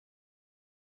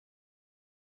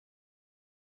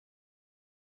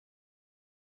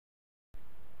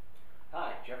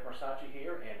Jeff Marsocci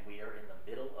here, and we are in the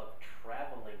middle of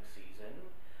traveling season.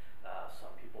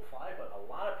 Some people fly, but a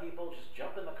lot of people just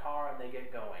jump in the car and they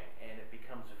get going, and it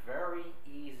becomes very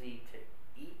easy to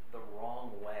eat the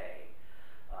wrong way.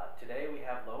 Today we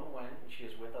have Huynh, and she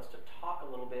is with us to talk a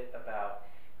little bit about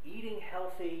eating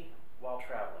healthy while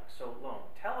traveling. So Huynh,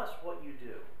 tell us what you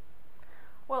do.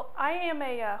 Well, I am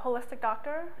a holistic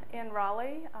doctor in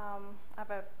Raleigh. I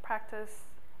have a practice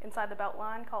inside the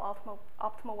Beltline called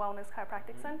Optimal Wellness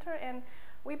Chiropractic Center, and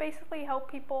we basically help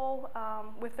people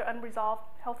with their unresolved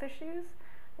health issues,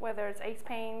 whether it's aches,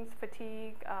 pains,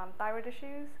 fatigue, thyroid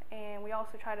issues, and we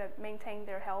also try to maintain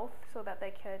their health so that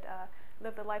they could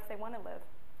live the life they want to live.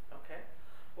 Okay.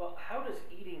 Well, how does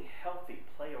eating healthy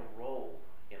play a role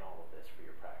in all of this for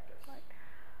your practice?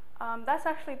 Right. That's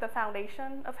actually the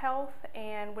foundation of health,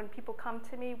 and when people come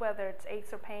to me, whether it's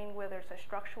aches or pain, whether it's a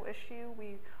structural issue,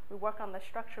 we work on the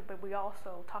structure, but we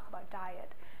also talk about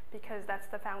diet, because that's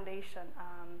the foundation.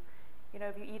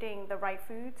 If you're eating the right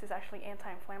foods, it's actually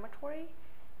anti-inflammatory,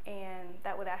 and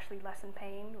that would actually lessen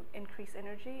pain, increase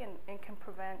energy, and can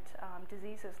prevent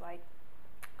diseases like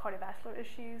cardiovascular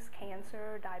issues,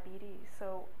 cancer, diabetes.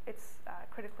 So it's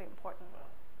critically important. Well,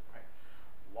 right.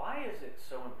 Why is it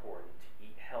so important to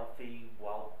eat healthy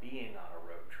while being on a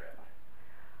road trip?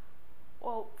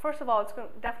 Well, first of all, it's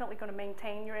definitely going to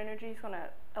maintain your energy. It's going to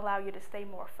allow you to stay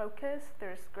more focused.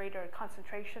 There's greater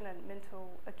concentration and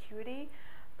mental acuity,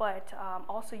 but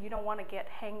also you don't want to get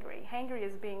hangry. Hangry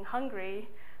is being hungry,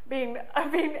 being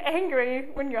angry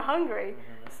when you're hungry.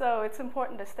 Mm-hmm. So it's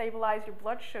important to stabilize your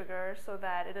blood sugar so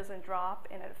that it doesn't drop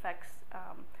and it affects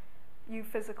you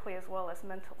physically as well as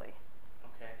mentally.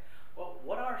 Okay. Well,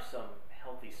 what are some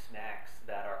healthy snacks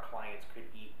that our clients could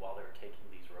eat while they're taking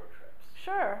these road trips?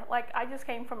 Sure. Like I just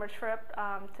came from a trip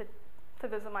to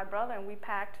visit my brother, and we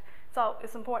packed. So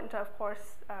it's important to, of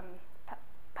course,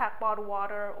 pack bottled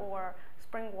water or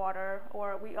spring water,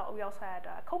 or we also had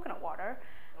coconut water.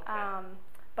 Okay.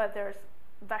 But there's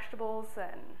vegetables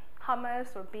and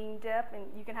hummus or bean dip, and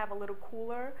you can have a little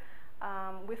cooler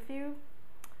with you.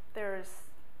 There's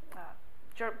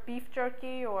beef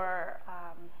jerky or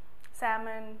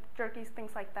salmon jerkies,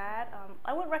 things like that.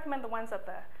 I wouldn't recommend the ones at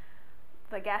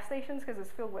the gas stations because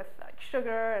it's filled with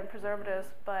sugar and preservatives,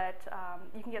 but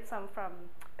you can get some from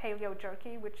Paleo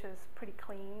Jerky, which is pretty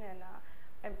clean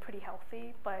and pretty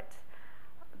healthy. But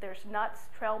there's nuts,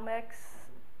 trail mix.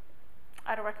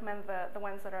 I don't recommend the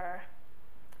ones that are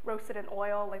roasted in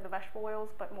oil, like the vegetable oils,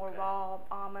 but more raw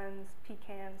almonds,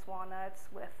 pecans, walnuts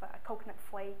with coconut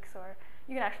flakes, or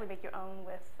you can actually make your own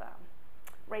with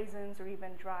raisins or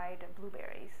even dried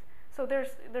blueberries. So there's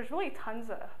really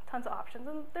tons of options,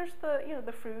 and there's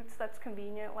the fruits that's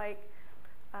convenient, like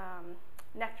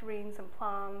nectarines and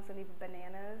plums and even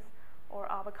bananas, or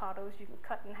avocados you can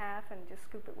cut in half and just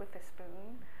scoop it with a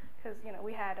spoon. Because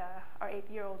we had our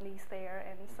 8-year-old niece there,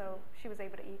 and so she was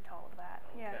able to eat all of that.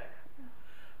 Okay. Yeah.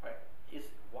 All right.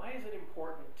 Why is it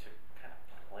important to kind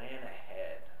of plan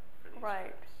ahead for these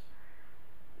trips?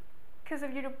 Because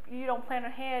if you don't plan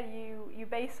ahead, you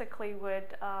basically would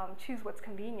choose what's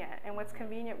convenient, and what's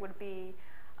convenient would be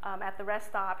at the rest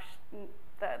stops,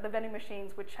 the vending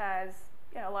machines, which has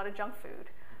a lot of junk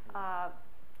food,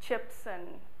 chips and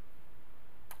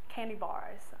candy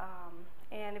bars.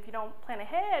 And if you don't plan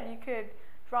ahead, you could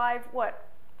drive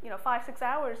 5-6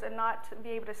 hours and not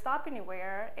be able to stop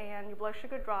anywhere, and your blood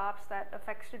sugar drops. That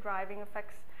affects your driving,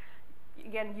 affects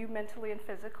again you mentally and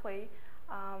physically.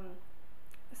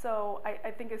 So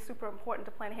I think it's super important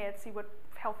to plan ahead, see what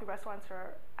healthy restaurants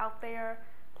are out there,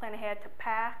 plan ahead to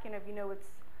pack. If you know it's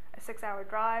a 6-hour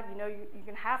drive, you're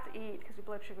going to have to eat because your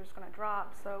blood sugar is going to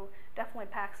drop. So definitely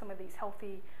pack some of these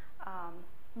healthy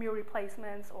meal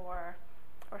replacements or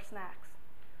snacks.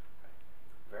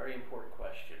 Very important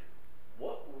question.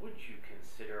 What would you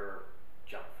consider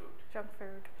junk food? Junk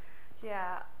food.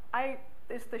 Yeah.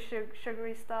 It's the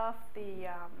sugary stuff, the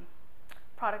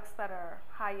products that are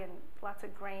high in lots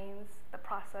of grains, the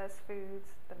processed foods,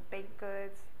 the baked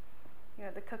goods,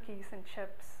 the cookies and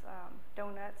chips,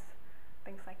 donuts,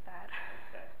 things like that.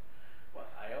 Okay. Well,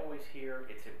 I always hear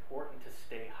it's important to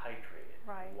stay hydrated.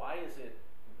 Right. Why is it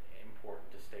important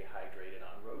to stay hydrated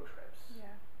on road trips? Yeah.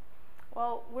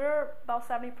 Well, we're about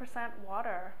 70%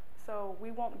 water, so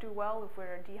we won't do well if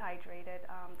we're dehydrated.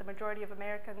 The majority of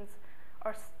Americans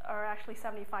are actually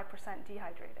 75%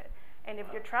 dehydrated. And if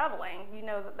you're traveling, you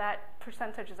know that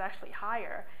percentage is actually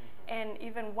higher. And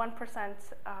even 1%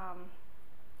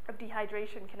 of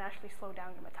dehydration can actually slow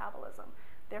down your metabolism.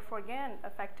 Therefore, again,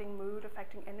 affecting mood,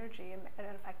 affecting energy, and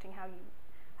affecting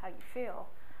how you feel.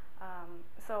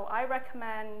 So I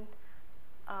recommend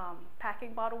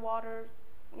packing bottled water,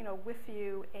 with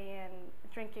you and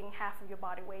drinking half of your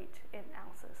body weight in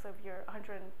ounces. So if you're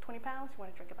 120 pounds, you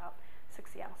want to drink about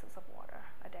 60 ounces of water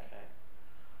a day. Okay.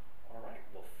 All right.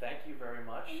 Well, thank you very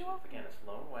much. You're welcome. Again, it's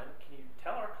Lone Wen. Can you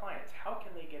tell our clients, how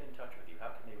can they get in touch with you? How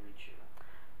can they reach you?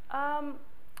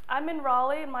 I'm in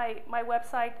Raleigh, and my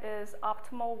website is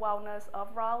Optimal Wellness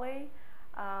of Raleigh.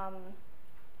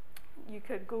 You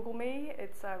could Google me.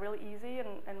 It's really easy,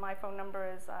 and my phone number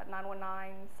is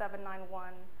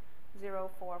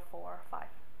 919-791-0445.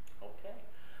 Okay.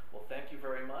 Well, thank you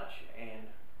very much, and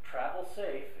travel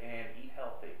safe and eat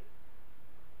healthy.